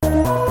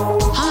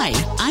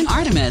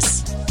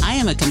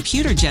a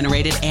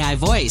computer-generated AI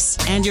voice,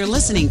 and you're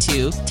listening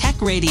to Tech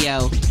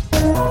Radio.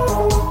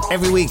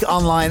 Every week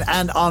online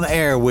and on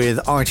air with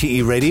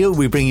RTE Radio,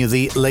 we bring you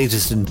the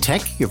latest in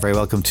tech. You're very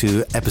welcome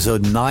to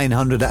episode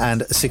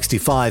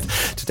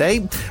 965.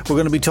 Today, we're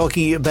going to be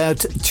talking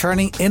about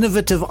turning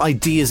innovative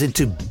ideas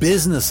into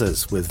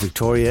businesses with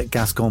Victoria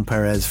Gascon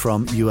Perez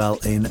from UL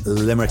in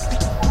Limerick.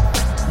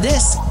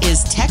 This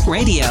is Tech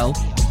Radio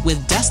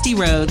with Dusty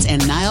Rhodes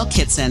and Niall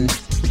Kitson.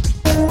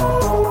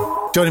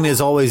 Joining me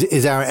as always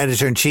is our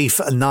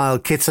editor-in-chief, Niall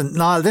Kitson.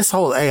 Niall, this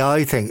whole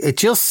AI thing, it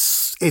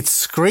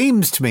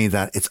screams to me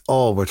that it's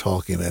all we're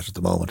talking about at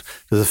the moment.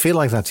 Does it feel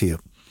like that to you?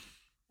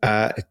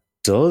 It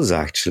does,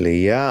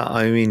 actually, yeah.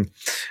 I mean,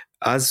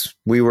 as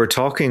we were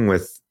talking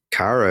with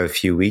Cara a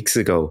few weeks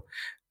ago,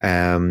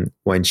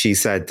 when she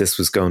said this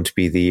was going to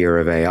be the year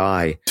of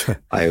AI,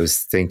 I was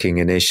thinking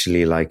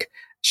initially, like,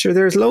 sure,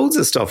 there's loads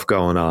of stuff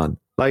going on.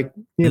 Like,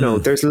 you know,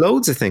 there's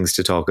loads of things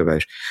to talk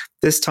about.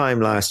 This time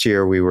last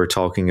year, we were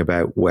talking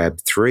about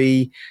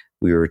Web3.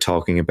 We were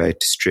talking about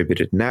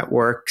distributed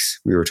networks.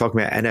 We were talking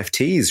about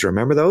NFTs.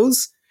 Remember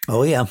those?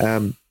 Oh, yeah.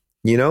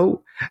 You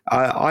know,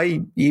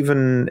 I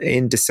even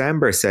in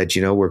December said,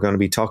 you know, we're going to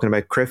be talking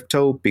about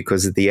crypto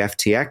because of the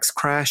FTX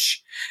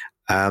crash.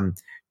 Do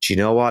you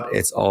know what?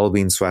 It's all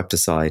been swept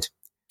aside.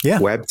 Yeah.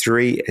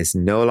 Web3 is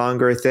no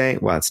longer a thing.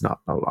 Well, it's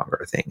not no longer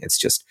a thing.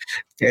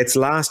 It's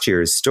last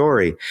year's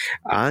story.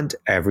 And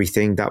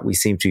everything that we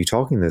seem to be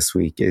talking this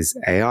week is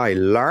AI,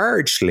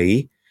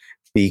 largely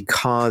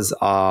because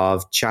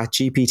of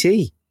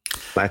ChatGPT.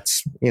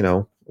 Let's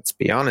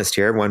be honest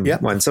here.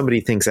 When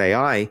somebody thinks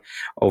AI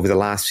over the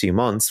last few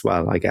months,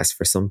 well, I guess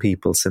for some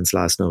people since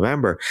last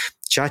November,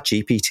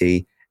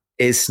 ChatGPT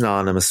is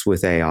synonymous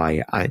with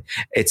AI.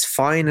 It's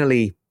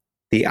finally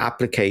the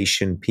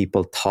application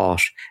people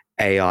thought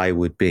AI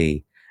would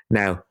be.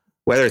 Now,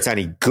 whether it's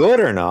any good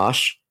or not,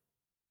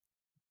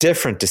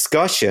 different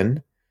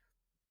discussion,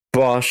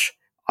 but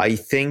I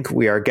think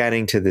we are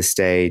getting to the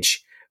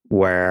stage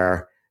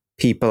where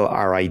people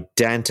are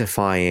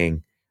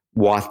identifying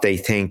what they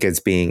think as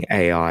being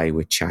AI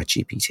with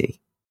ChatGPT.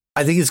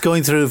 I think it's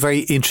going through a very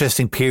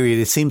interesting period.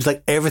 It seems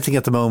like everything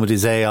at the moment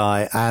is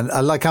AI. And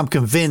I'm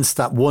convinced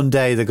that one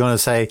day they're going to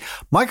say,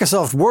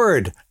 Microsoft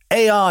Word,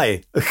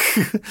 AI.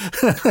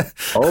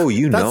 Oh,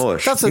 you know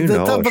it.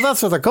 But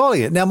that's what they're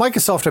calling it. Now,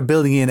 Microsoft are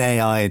building in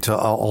AI into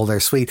all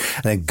their suite.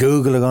 And then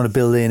Google are going to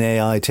build in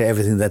AI to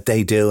everything that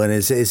they do. And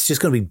it's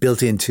just going to be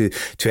built into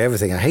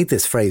everything. I hate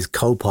this phrase,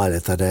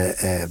 co-pilot, that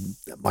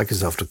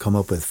Microsoft have come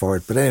up with for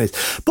it. But anyways,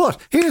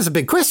 here's a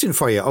big question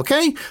for you,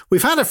 okay?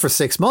 We've had it for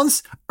 6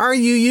 months. Are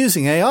you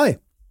using AI?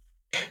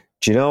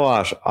 Do you know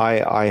what?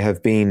 I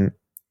have been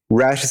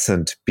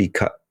reticent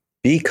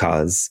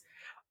because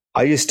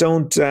I just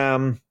don't...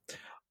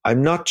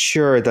 I'm not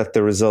sure that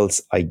the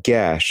results I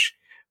get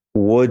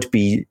would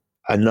be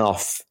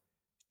enough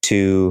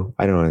to,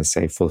 I don't want to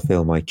say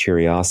fulfill my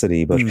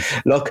curiosity, but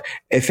look,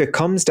 if it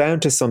comes down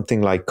to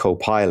something like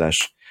Copilot,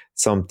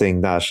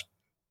 something that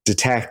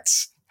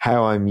detects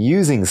how I'm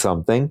using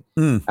something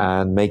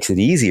and makes it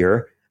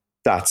easier,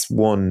 that's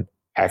one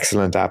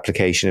excellent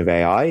application of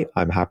AI.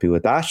 I'm happy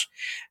with that.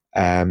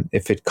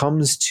 If it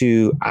comes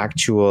to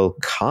actual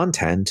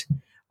content,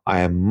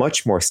 I am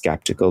much more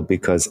skeptical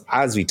because,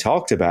 as we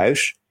talked about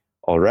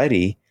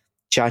already,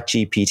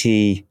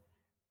 ChatGPT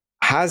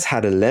has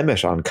had a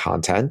limit on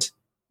content,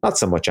 not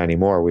so much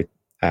anymore with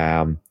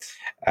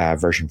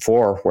version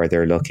 4, where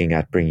they're looking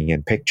at bringing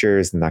in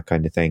pictures and that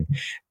kind of thing,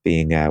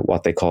 being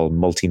what they call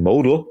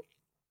multimodal.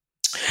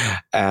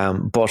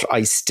 But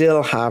I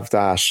still have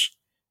that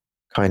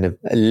kind of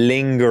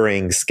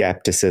lingering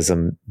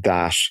skepticism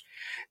that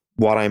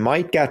what I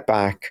might get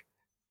back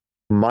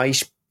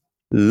might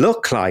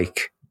look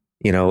like,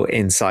 you know,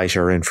 insight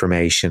or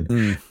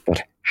information,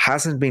 but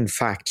hasn't been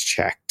fact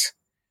checked,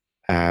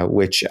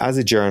 which as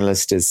a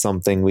journalist is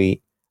something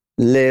we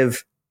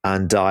live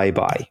and die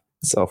by.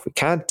 So if we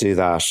can't do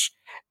that,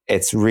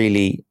 it's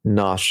really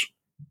not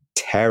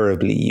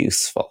terribly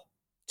useful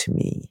to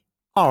me.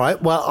 All right.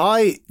 Well,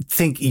 I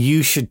think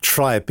you should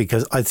try it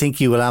because I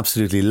think you will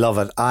absolutely love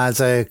it.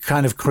 As a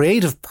kind of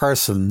creative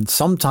person,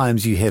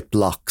 sometimes you hit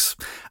blocks.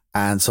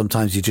 And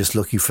sometimes you're just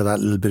looking for that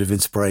little bit of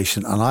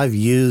inspiration. And I've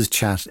used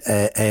Chat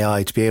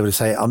AI to be able to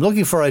say, I'm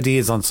looking for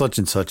ideas on such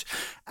and such.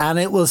 And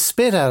it will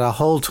spit out a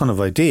whole ton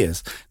of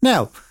ideas.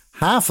 Now,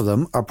 half of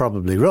them are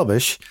probably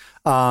rubbish.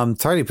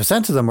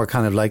 30% of them are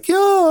kind of like,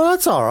 yeah,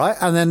 that's all right.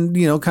 And then,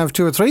 you know, kind of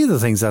 2 or 3 of the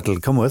things that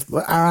it'll come with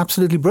are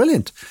absolutely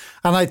brilliant.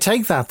 And I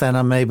take that, then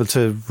I'm able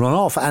to run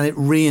off and it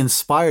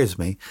re-inspires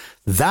me.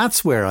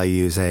 That's where I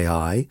use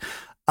AI.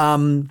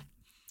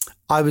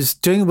 I was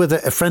doing it with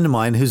a friend of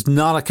mine who's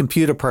not a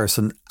computer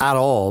person at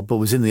all, but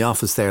was in the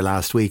office there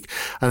last week.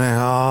 And then,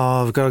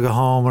 I've got to go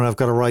home and I've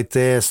got to write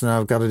this and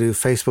I've got to do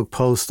Facebook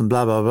posts and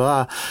blah, blah,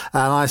 blah.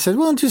 And I said,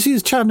 well, just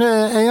use Chat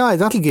AI.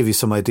 That'll give you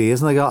some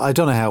ideas. And I go, I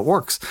don't know how it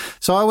works.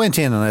 So I went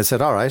in and I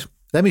said, all right,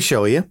 let me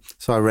show you.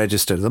 So I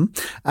registered them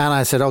and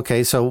I said,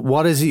 okay, so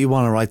what is it you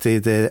want to write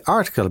the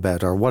article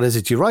about, or what is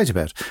it you write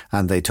about?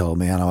 And they told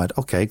me, and I went,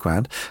 okay,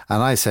 grand.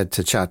 And I said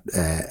to Chat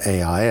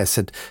AI, I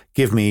said,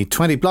 give me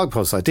 20 blog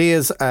post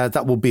ideas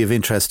that will be of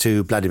interest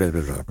to blah, blah,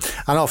 blah, blah.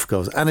 And off it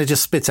goes. And it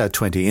just spits out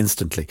 20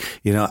 instantly,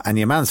 you know, and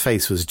your man's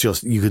face was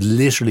just, you could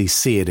literally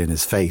see it in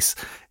his face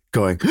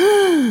going,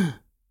 oh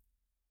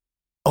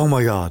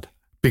my God.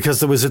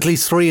 Because there was at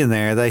least 3 in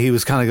there that he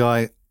was kind of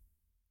going,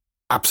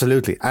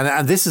 absolutely.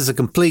 And this is a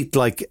complete,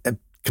 like,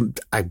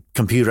 a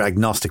computer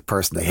agnostic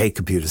person. They hate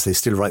computers. They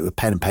still write with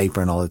pen and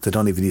paper and all that. They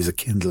don't even use a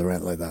Kindle or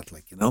anything like that,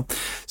 like, you know.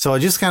 So I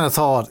just kind of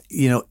thought,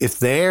 you know, if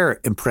they're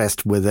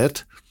impressed with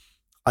it,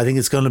 I think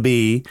it's going to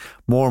be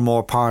more and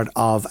more part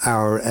of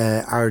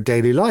our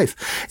daily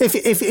life.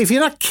 If you're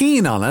not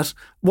keen on it,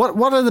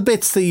 what are the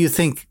bits that you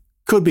think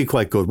could be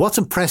quite good? What's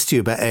impressed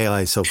you about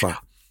AI so far?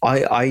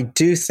 I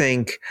do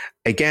think,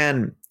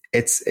 again,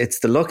 it's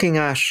the looking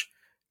at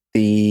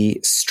the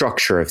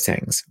structure of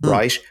things,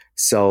 right?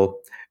 So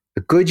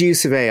a good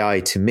use of AI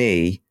to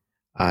me,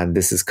 and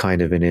this is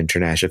kind of an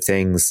Internet of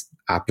Things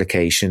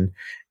application,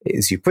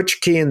 is you put your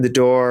key in the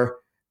door,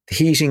 the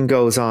heating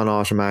goes on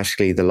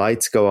automatically, the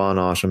lights go on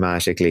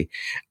automatically,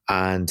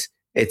 and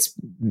it's,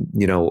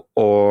 you know,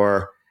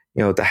 or,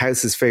 you know, the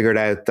house has figured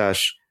out that,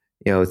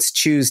 you know, it's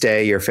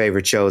Tuesday, your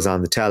favorite show's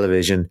on the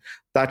television,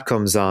 that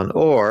comes on,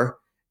 or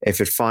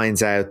if it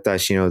finds out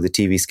that, you know, the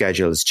TV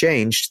schedule has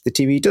changed, the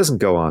TV doesn't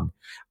go on.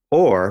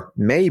 Or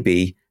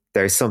maybe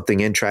there's something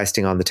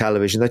interesting on the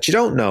television that you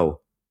don't know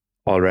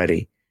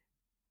already,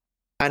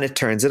 and it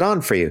turns it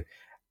on for you.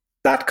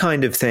 That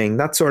kind of thing,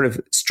 that sort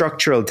of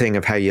structural thing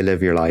of how you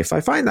live your life,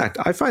 I find that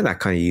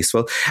kind of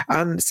useful.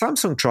 And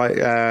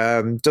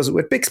Samsung does it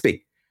with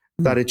Bixby,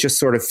 that it just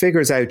sort of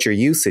figures out your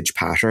usage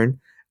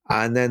pattern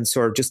and then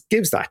sort of just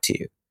gives that to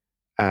you.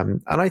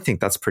 And I think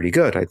that's pretty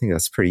good. I think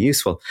that's pretty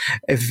useful.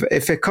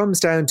 If it comes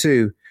down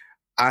to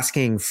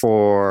asking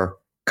for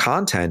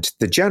content,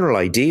 the general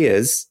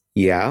ideas,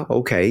 yeah,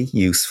 okay,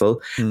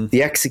 useful.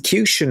 The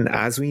execution,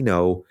 as we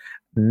know,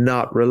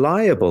 not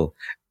reliable,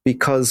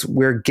 because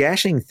we're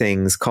getting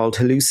things called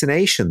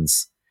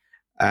hallucinations,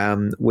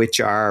 which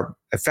are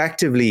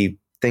effectively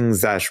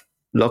things that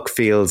look,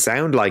 feel,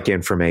 sound like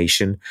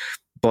information,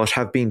 but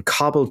have been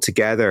cobbled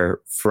together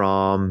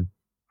from,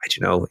 I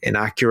don't know,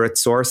 inaccurate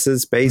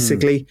sources,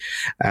 basically.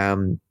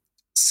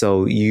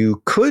 So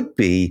you could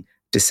be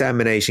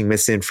disseminating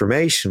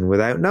misinformation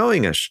without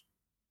knowing it.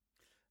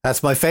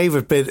 That's my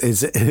favorite bit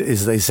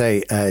is they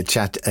say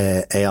Chat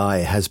AI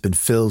has been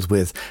filled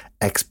with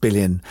X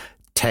billion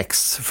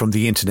texts from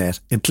the internet,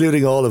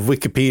 including all of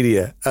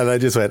Wikipedia. And I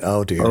just went,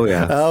 oh dear. Oh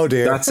yeah. Oh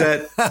dear. That's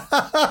it.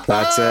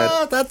 That's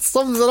it. That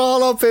sums it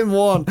all up in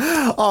one.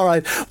 All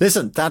right.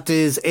 Listen, that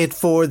is it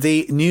for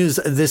the news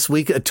this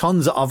week.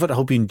 Tons of it. I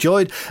hope you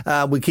enjoyed.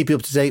 We'll keep you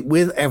up to date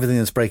with everything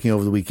that's breaking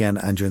over the weekend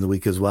and during the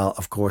week as well,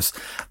 of course,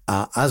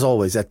 as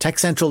always, at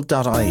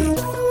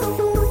techcentral.ie.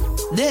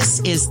 This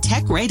is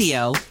Tech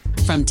Radio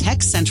from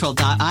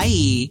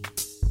techcentral.ie.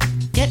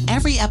 Get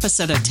every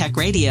episode of Tech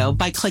Radio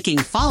by clicking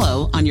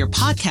follow on your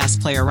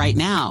podcast player right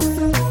now.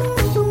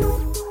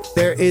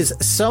 There is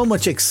so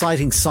much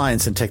exciting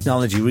science and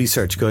technology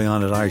research going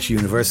on at Irish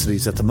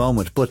universities at the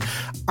moment, but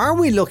are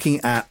we looking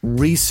at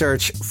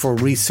research for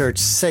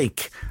research's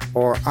sake,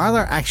 or are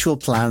there actual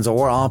plans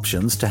or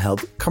options to help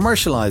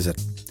commercialise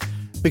it?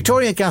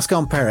 Victoria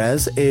Gascon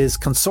Perez is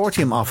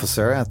Consortium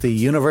Officer at the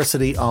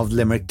University of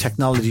Limerick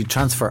Technology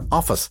Transfer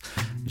Office.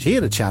 She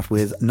had a chat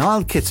with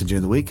Niall Kitson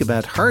during the week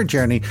about her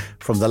journey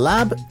from the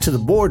lab to the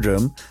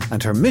boardroom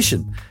and her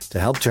mission to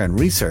help turn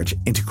research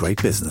into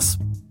great business.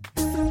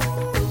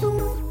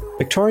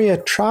 Victoria,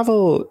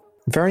 travel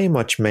very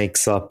much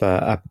makes up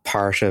a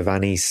part of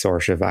any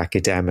sort of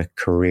academic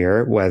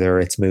career, whether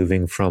it's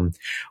moving from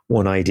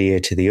one idea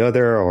to the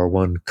other or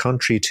one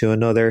country to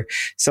another.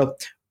 So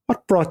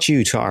what brought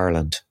you to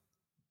Ireland?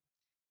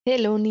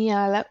 Hello,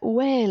 Niall.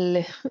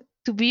 Well,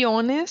 to be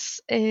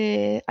honest,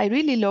 I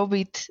really love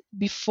it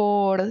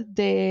before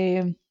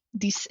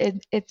this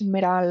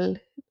Admiral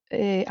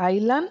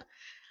Island.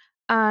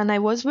 And I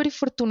was very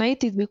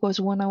fortunate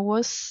because when I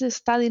was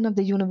studying at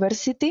the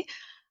university,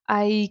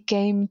 I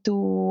came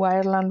to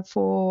Ireland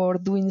for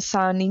doing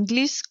some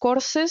English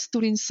courses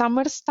during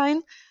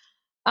summertime.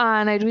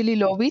 And I really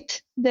love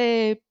it,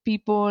 the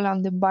people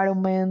and the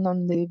environment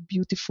and the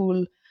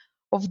beautiful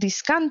of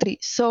this country.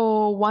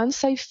 So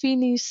once I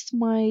finished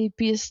my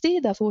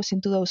PhD, that was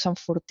in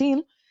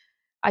 2014,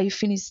 I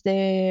finished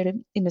there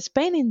in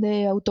Spain in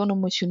the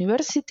Autonomous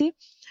University.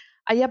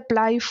 I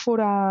applied for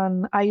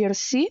an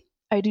IRC,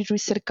 Irish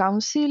Research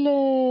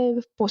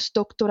Council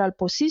postdoctoral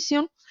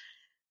position.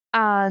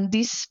 And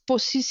this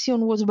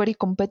position was very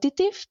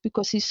competitive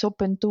because it's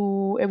open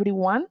to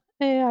everyone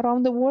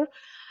around the world.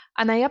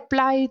 And I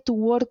applied to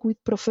work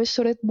with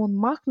Professor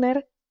Edmund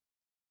Magner,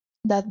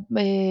 that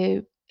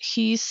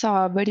he's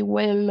a very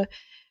well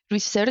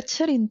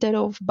researcher in terms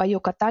of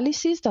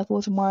biocatalysis. That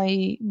was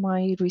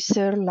my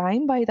research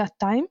line by that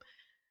time.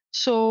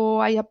 So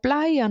I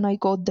applied and I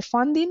got the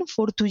funding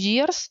for 2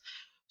 years.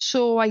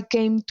 So I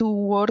came to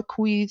work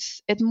with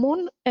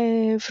Edmund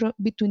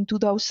between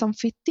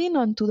 2015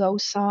 and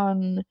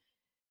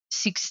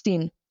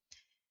 2016.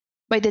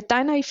 By the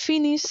time I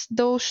finished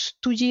those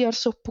 2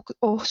 years of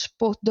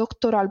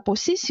postdoctoral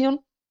position,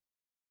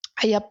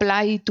 I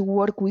applied to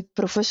work with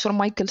Professor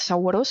Michael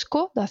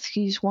Sawarosco, that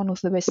he's one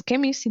of the best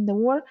chemists in the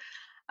world,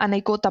 and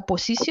I got a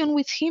position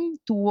with him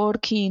to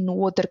work in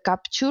water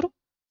capture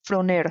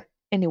from air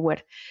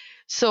anywhere.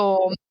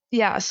 So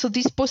yeah, so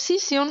this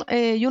position,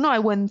 I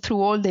went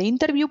through all the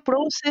interview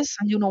process,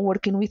 and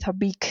working with a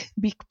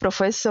big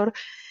professor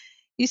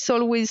is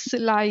always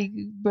like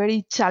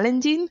very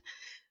challenging.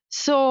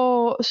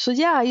 So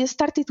yeah, I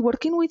started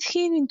working with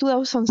him in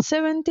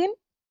 2017.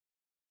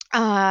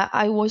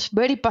 I was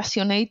very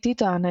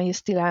passionate, and I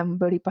still am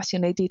very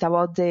passionate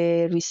about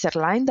the research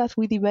line that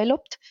we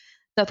developed.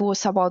 That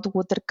was about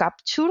water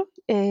capture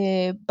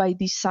by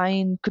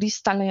design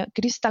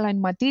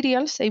crystalline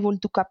materials able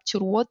to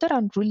capture water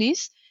and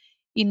release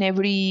in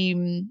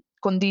every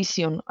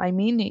condition. I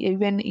mean,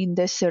 even in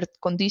desert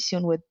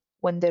condition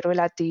when the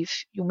relative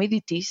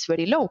humidity is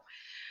very low.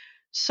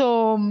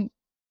 So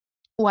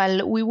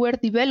while we were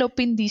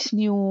developing these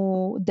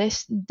new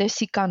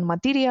desiccant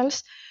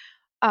materials,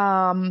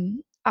 a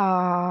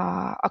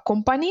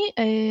company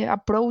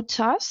approached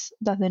us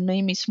that the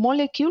name is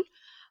Molecule,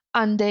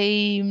 and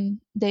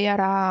they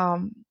are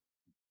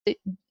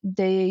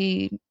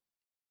they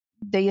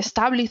they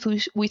established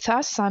with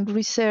us some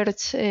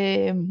research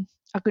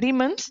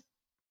agreements,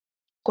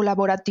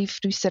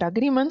 collaborative research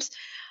agreements,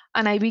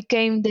 and I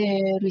became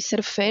the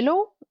research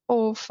fellow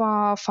of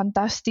a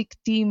fantastic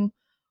team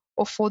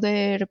of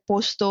other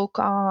postdoc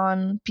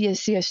and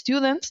PhD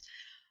students.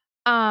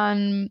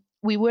 And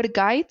we were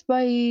guided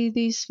by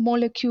this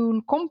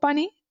molecule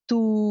company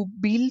to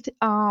build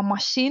a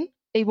machine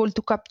able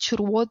to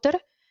capture water,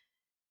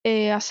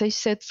 as I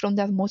said, from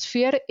the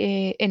atmosphere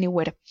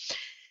anywhere.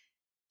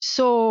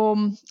 So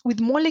with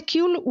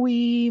molecule,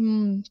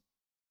 we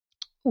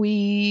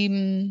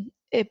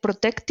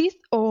protected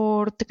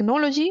our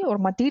technology or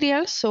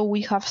materials. So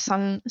we have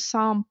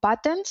some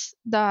patents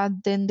that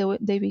then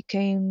they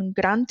became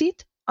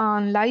granted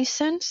and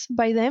licensed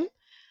by them.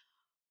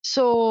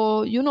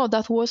 So,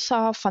 that was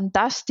a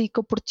fantastic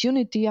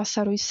opportunity as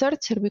a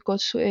researcher,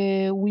 because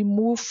we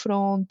moved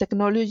from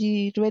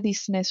technology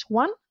readiness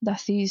 1,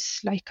 that is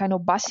like kind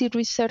of basic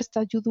research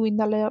that you do in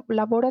the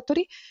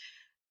laboratory,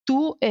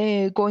 to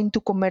going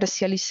to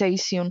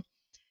commercialization.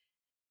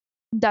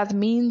 That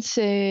means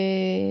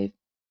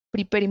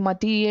preparing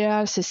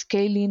materials,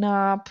 scaling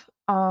up,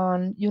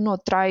 and,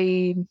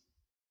 try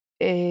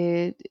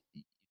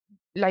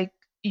like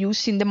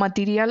using the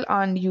material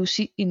and use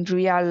it in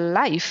real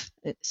life.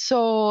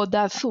 So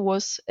that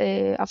was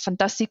a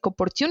fantastic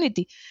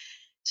opportunity.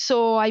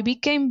 So I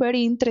became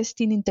very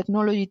interested in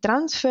technology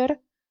transfer,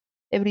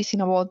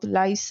 everything about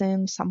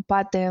license and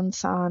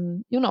patents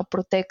and,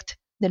 protect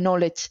the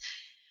knowledge.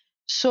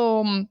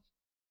 So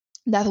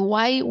that's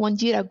why 1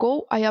 year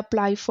ago I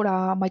applied for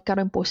my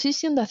current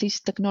position, that is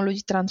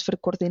Technology Transfer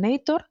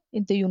Coordinator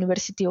in the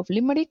University of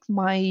Limerick.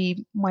 My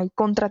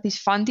contract is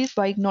funded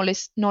by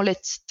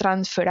Knowledge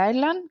Transfer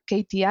Ireland,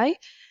 KTI.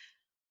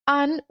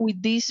 And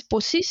with this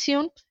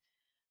position,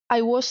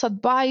 I was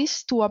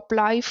advised to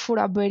apply for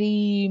a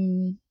very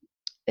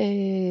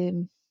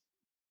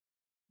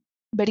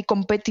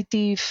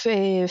competitive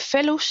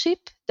fellowship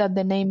that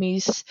the name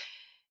is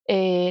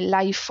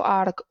Life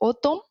Arc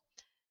Autumn.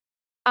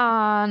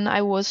 And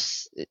I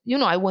was,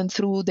 I went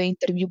through the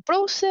interview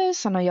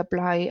process, and I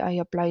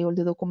apply all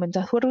the documents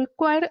that were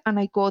required, and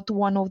I got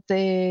one of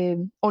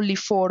the only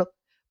 4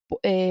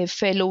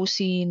 fellows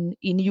in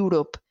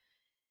Europe.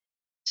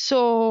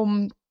 So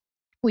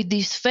with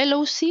this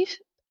fellowship,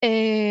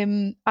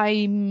 I'm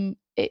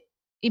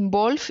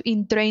involved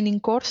in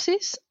training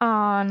courses,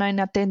 and I'm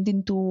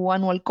attending to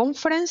annual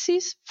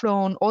conferences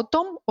from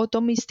Autumn.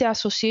 Autumn is the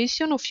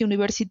Association of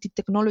University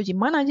Technology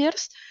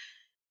Managers.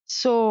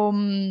 So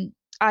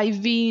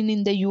I've been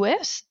in the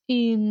US,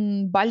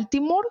 in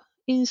Baltimore,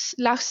 in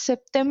last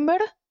September,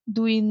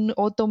 doing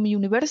Autumn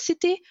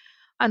University.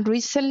 And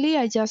recently,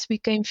 I just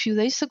became a few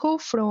days ago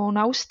from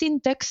Austin,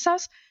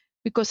 Texas,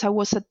 because I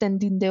was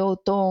attending the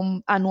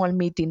Autumn annual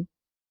meeting.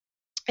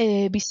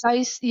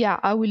 Besides,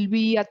 I will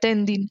be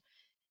attending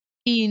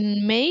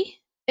in May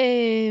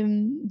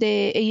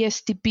the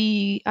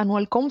ASTP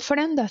annual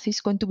conference that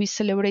is going to be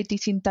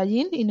celebrated in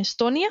Tallinn, in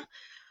Estonia.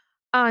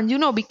 And,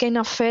 becoming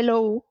a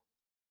fellow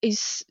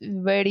is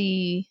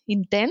very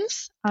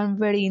intense and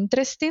very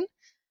interesting,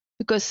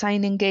 because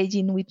I'm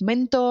engaging with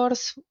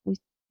mentors,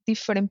 with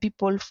different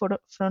people from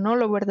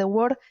all over the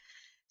world.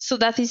 So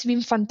that has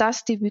been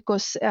fantastic,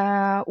 because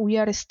we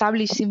are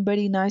establishing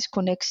very nice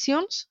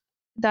connections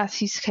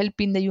that is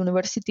helping the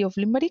University of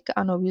Limerick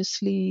and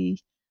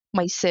obviously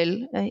myself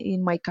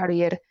in my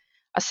career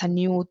as a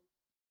new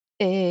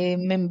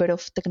member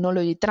of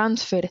technology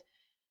transfer.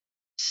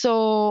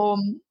 So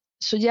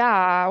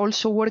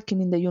also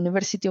working in the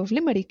University of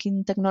Limerick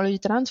in technology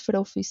transfer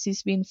office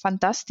has been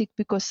fantastic,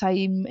 because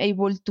I'm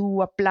able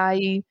to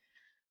apply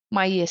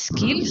my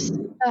skills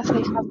that I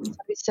have as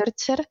a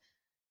researcher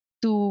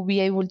to be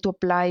able to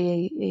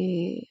apply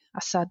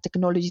as a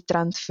technology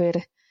transfer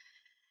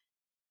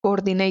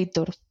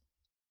coordinator.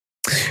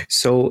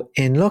 So,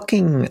 in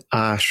looking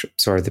at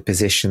sort of the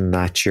position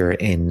that you're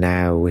in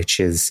now, which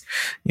is,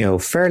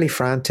 fairly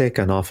frantic,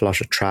 an awful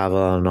lot of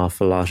travel, an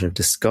awful lot of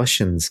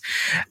discussions,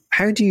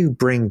 how do you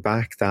bring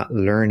back that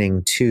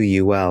learning to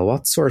UL?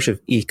 What sort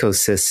of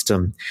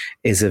ecosystem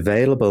is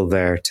available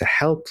there to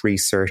help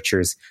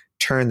researchers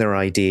turn their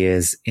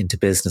ideas into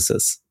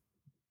businesses?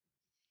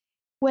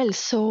 Well,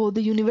 so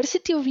the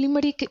University of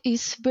Limerick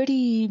is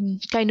very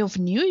kind of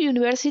new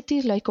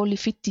university, like only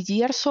 50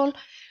 years old.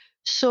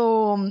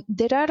 So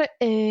there are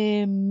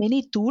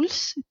many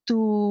tools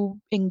to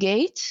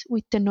engage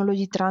with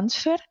technology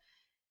transfer.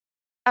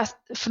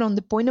 From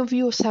the point of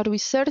view as a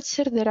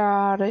researcher, there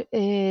are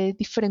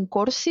different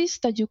courses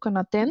that you can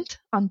attend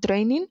and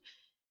training.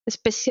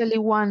 Especially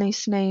one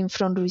is named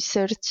From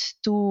Research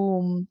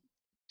to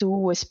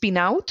Spin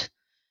Out.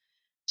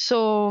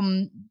 So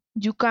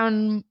you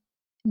can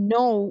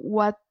know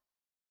what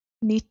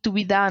needs to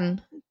be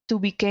done to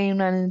become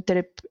an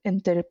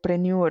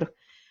entrepreneur.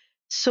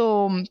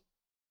 So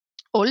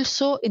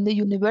also in the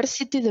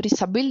university there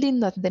is a building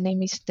that the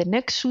name is the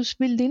Nexus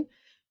building.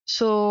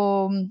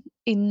 So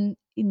in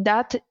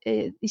that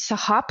is a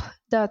hub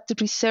that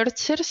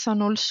researchers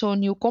and also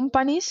new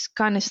companies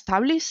can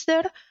establish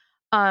there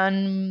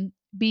and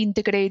be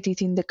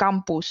integrated in the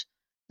campus.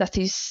 That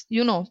is,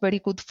 very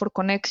good for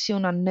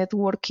connection and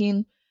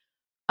networking,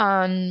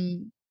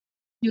 and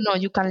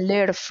you can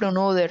learn from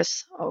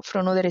others,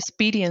 from other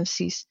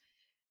experiences.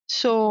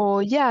 So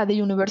yeah, the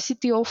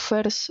university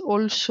offers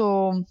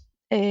also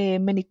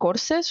many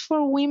courses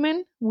for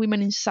women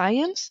in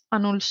science,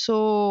 and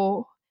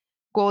also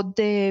got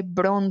the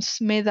bronze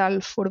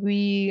medal for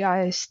being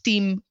a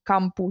STEAM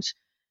campus.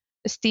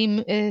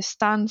 STEAM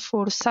stands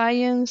for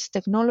science,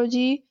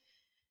 technology,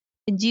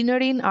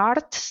 engineering,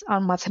 arts,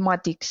 and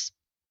mathematics.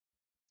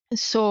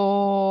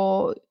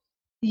 So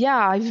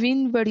yeah, I've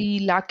been very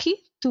lucky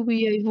to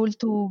be able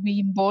to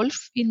be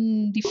involved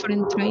in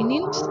different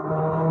trainings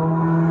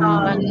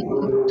and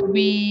to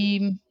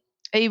be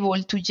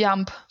able to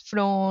jump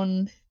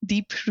from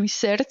deep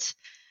research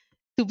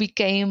to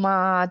become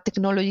a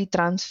technology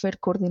transfer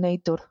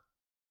coordinator.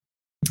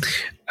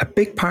 A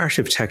big part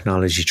of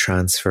technology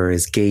transfer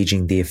is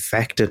gauging the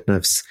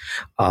effectiveness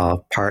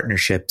of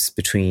partnerships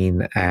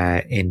between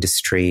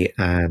industry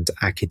and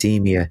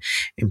academia,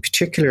 in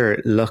particular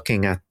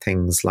looking at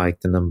things like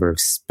the number of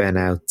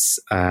spin-outs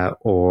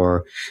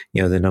or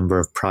the number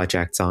of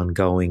projects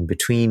ongoing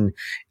between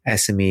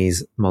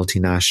SMEs,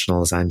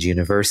 multinationals and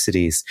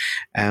universities.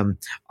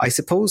 I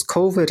suppose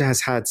COVID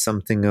has had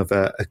something of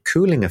a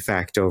cooling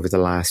effect over the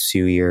last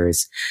few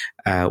years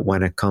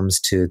when it comes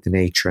to the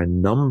nature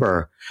and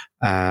number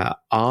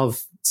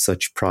of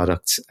such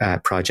projects.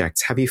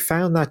 Have you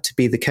found that to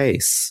be the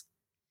case?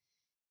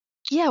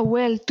 Yeah,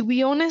 well, to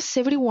be honest,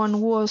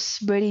 everyone was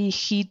very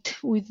hit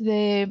with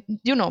the,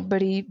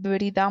 very,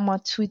 very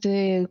damaged with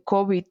the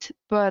COVID.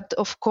 But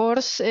of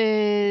course,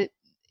 in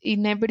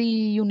every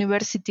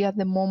university at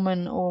the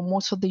moment, or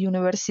most of the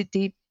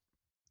university,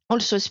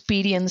 also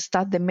experienced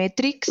that the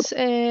metrics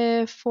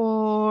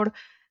for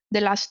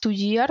the last 2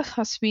 years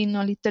has been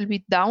a little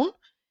bit down.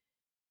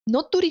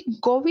 Not during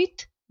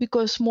COVID,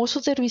 because most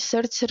of the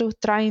researchers were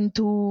trying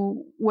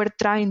to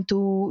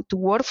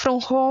work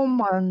from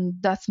home,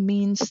 and that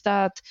means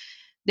that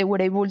they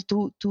were able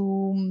to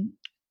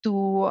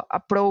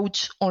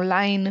approach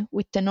online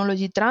with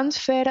technology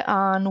transfer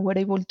and were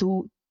able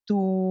to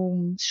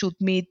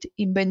submit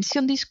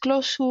invention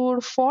disclosure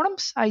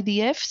forms,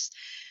 IDFs.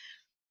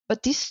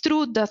 But it's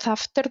true that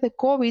after the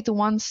COVID,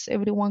 once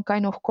everyone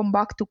kind of come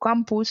back to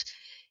campus,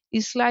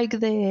 it's like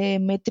the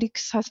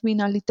metrics has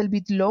been a little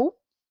bit low.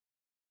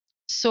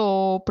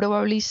 So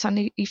probably it's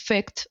an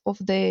effect of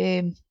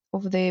the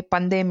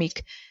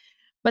pandemic.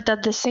 But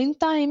at the same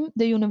time,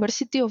 the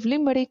University of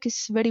Limerick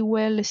is very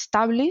well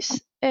established,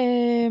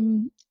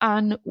 and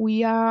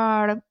we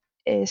are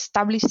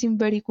establishing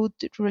very good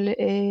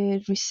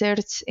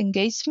research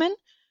engagement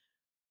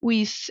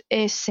with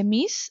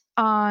SMEs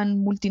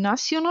and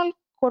multinational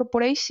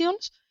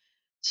corporations.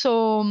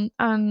 So,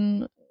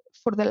 and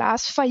for the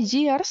last 5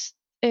 years,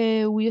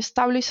 we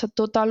established a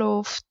total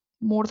of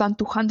more than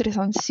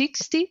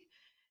 260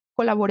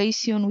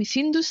 collaboration with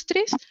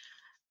industries,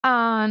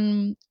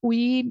 and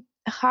we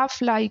have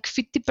like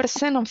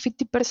 50% and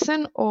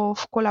 50%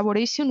 of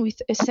collaboration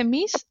with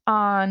SMEs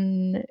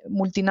and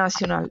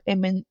multinational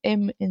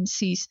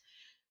MNCs.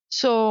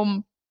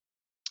 So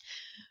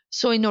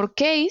in our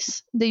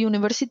case, the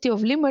University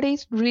of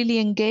Limerick really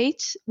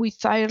engaged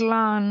with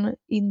Ireland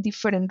in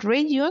different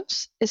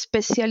regions,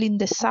 especially in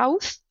the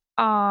south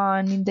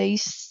and in the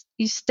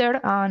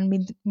eastern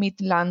and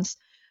Midlands.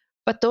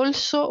 But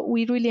also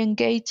we really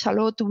engage a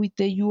lot with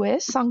the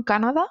US and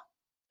Canada,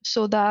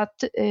 so that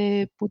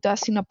put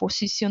us in a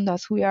position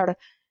that we are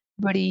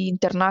very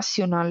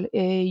international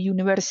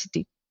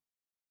university.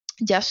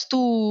 Just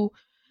to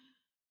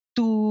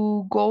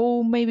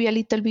go maybe a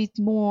little bit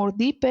more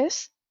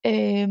deepest,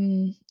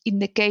 In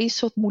the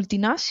case of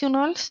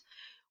multinationals,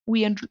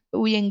 we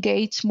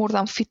engage more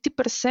than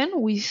 50%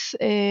 with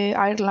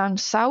Ireland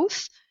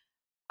South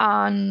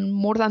and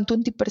more than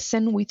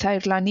 20% with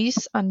Ireland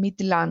East and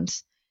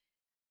Midlands.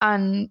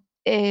 And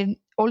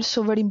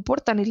also very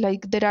important is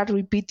like there are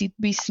repeated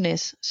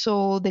business.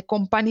 So the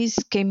companies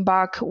came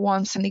back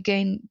once and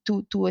again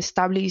to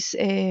establish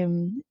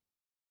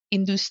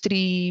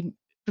industry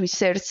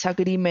research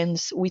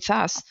agreements with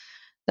us.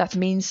 That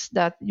means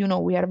that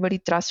we are very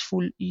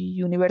trustful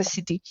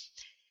university.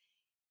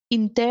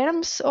 In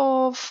terms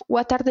of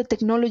what are the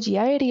technology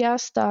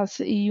areas that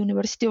the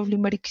University of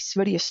Limerick is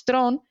very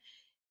strong,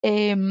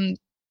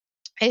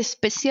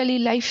 especially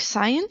life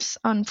science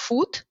and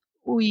food,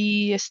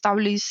 we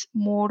establish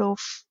more of,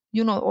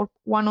 or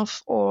one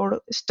of our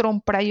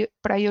strong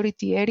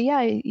priority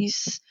area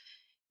is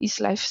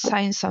life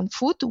science and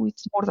food with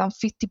more than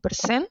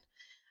 50%.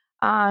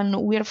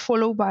 And we are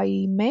followed by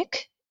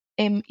MEEC,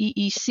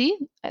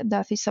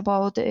 that is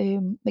about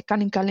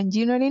mechanical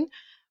engineering,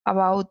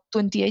 about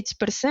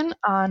 28%,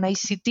 and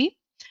ICT,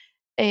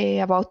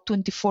 about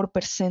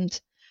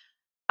 24%.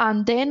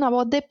 And then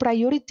about the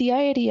priority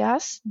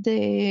areas,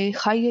 the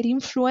higher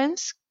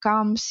influence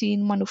comes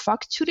in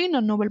manufacturing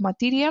and novel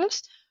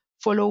materials,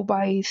 followed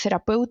by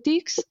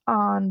therapeutics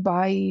and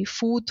by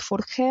food for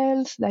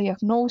health,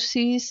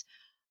 diagnosis,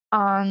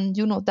 and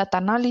data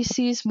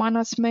analysis,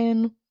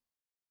 management,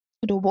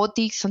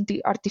 robotics, and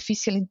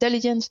artificial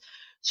intelligence.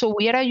 So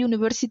we are a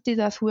university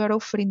that we are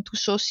offering to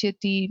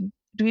society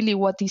really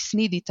what is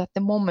needed at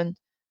the moment,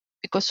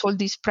 because all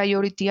these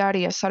priority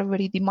areas are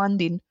very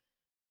demanding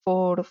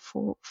for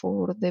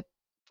the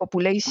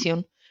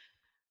population.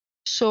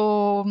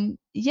 So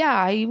yeah,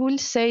 I will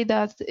say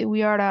that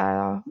we are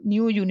a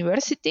new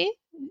university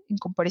in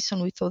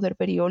comparison with other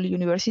very old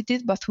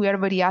universities, but we are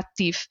very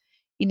active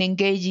in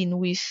engaging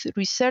with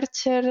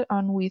researchers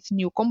and with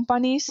new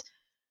companies.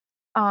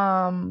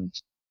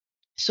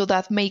 So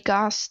that make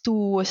us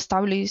to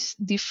establish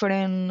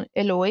different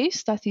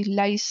LOAs, that is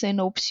license,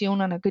 option,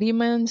 and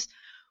agreements.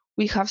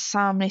 We have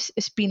some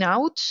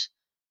spin-outs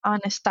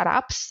and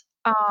startups,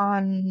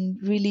 and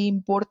really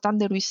important,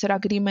 the research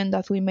agreement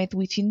that we made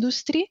with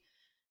industry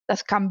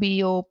that can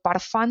be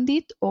part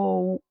funded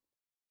or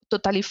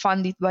totally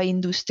funded by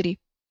industry.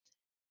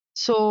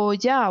 So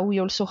yeah, we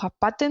also have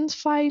patents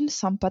filed,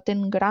 some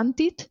patent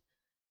granted,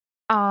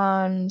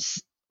 and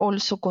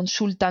also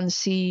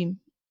consultancy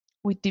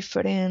with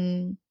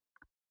different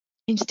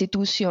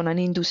institutions and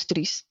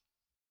industries.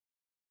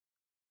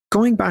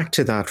 Going back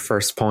to that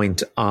first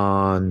point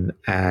on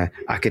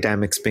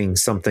academics being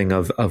something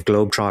of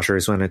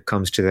globetrotters when it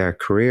comes to their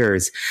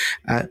careers,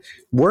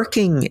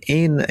 working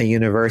in a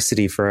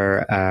university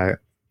for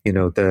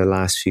the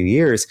last few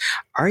years,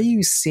 are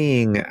you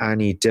seeing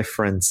any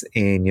difference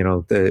in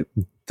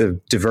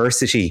the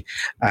diversity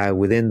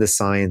within the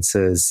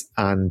sciences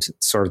and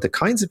sort of the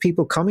kinds of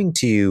people coming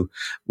to you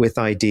with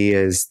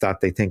ideas that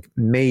they think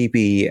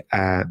maybe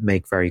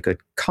make very good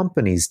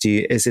companies?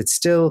 Is it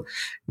still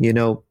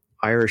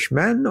Irish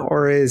men,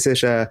 or is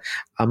it a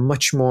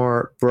much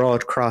more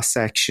broad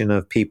cross-section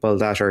of people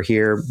that are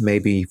here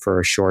maybe for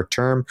a short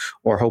term,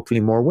 or hopefully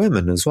more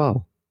women as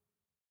well?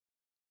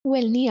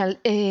 Well, Neil,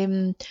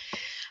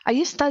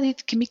 I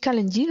studied chemical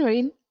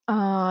engineering.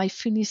 I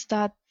finished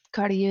that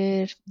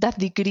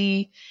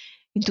degree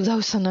in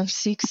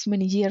 2006,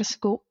 many years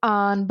ago.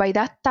 And by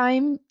that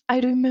time, I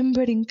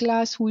remember in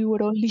class we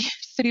were only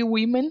 3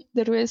 women.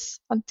 The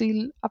rest,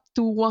 until up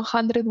to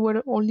 100,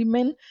 were only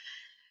men.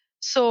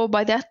 So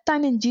by that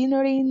time,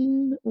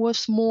 engineering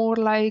was more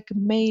like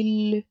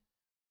male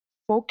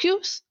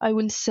focus, I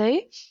will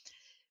say.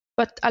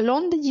 But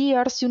along the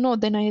years,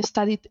 then I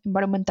studied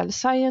environmental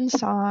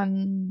science,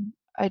 and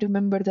I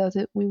remember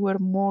that we were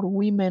more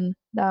women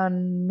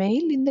than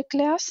male in the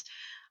class.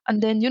 And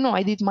then,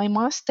 I did my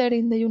master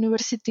in the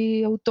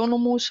University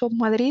Autonomous of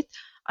Madrid.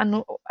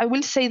 And I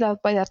will say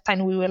that by that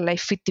time we were like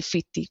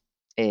 50-50.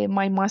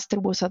 My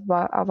master was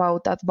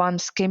about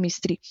advanced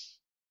chemistry.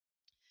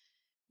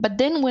 But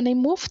then when I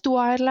moved to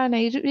Ireland,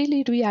 I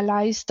really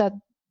realized that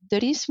there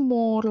is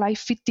more like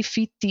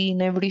 50-50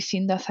 in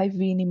everything that I've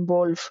been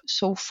involved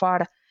so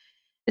far,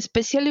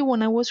 especially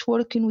when I was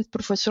working with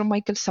Professor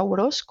Michael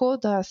Saworosco,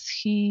 that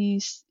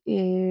he's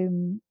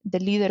the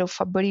leader of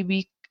a very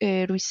big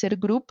research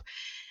group.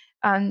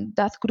 And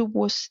that group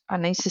was,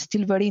 and is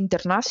still very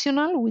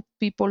international, with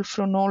people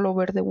from all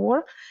over the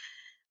world,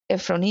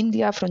 from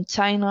India, from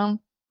China.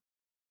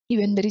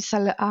 Even there is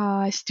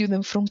a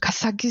student from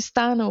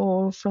Kazakhstan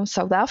or from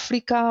South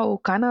Africa or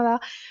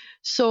Canada.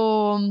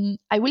 So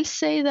I will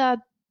say that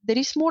there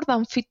is more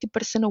than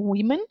 50% of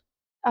women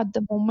at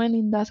the moment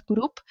in that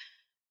group.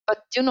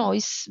 But,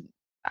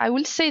 I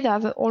will say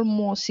that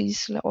almost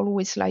is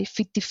always like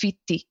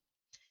 50-50.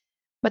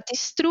 But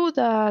it's true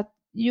that,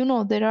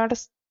 there are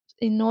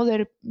in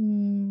other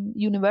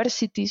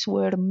universities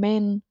where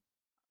men,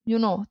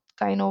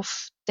 kind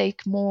of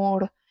take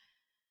more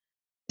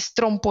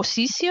strong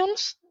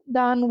positions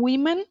than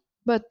women,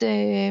 but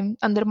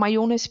under my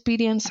own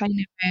experience, I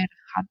never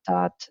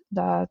had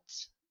that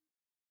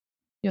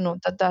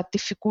that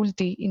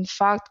difficulty. In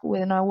fact,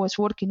 when I was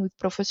working with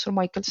Professor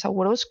Michael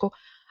Saworosco,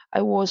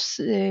 I was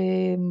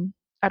a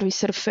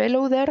research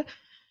fellow there,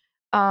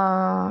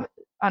 and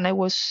I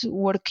was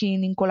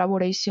working in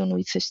collaboration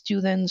with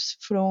students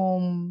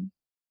from,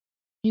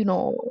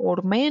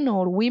 or men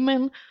or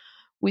women,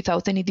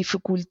 without any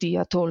difficulty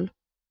at all.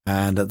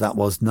 And that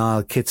was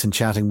Niall Kitson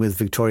chatting with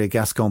Victoria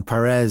Gascon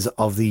Perez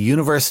of the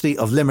University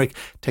of Limerick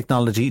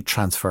Technology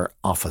Transfer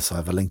Office. I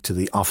have a link to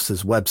the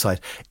office's website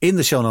in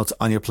the show notes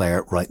on your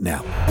player right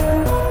now.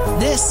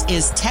 This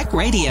is Tech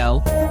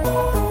Radio.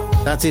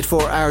 That's it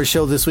for our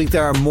show this week.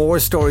 There are more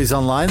stories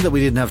online that we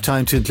didn't have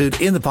time to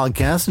include in the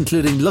podcast,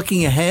 including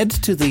looking ahead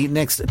to the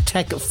next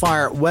Tech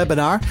Fire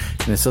webinar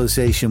in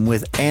association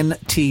with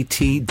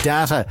NTT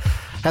Data,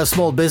 how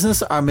small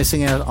business are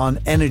missing out on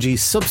energy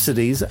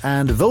subsidies,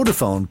 and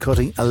Vodafone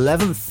cutting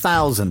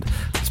 11,000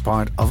 as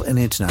part of an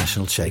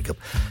international shake-up.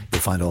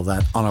 You'll find all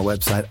that on our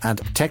website at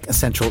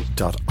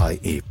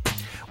techcentral.ie.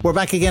 We're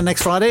back again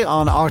next Friday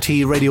on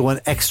RTE Radio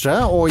 1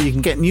 Extra, or you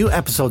can get new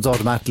episodes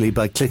automatically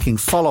by clicking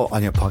follow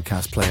on your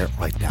podcast player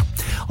right now.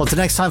 Until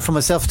next time, from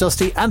myself,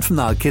 Dusty, and from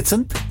Niall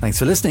Kitson, thanks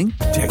for listening.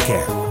 Take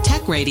care.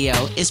 Tech Radio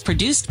is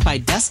produced by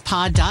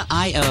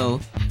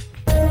dustpod.io.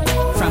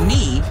 From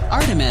me,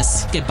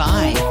 Artemis,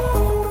 goodbye.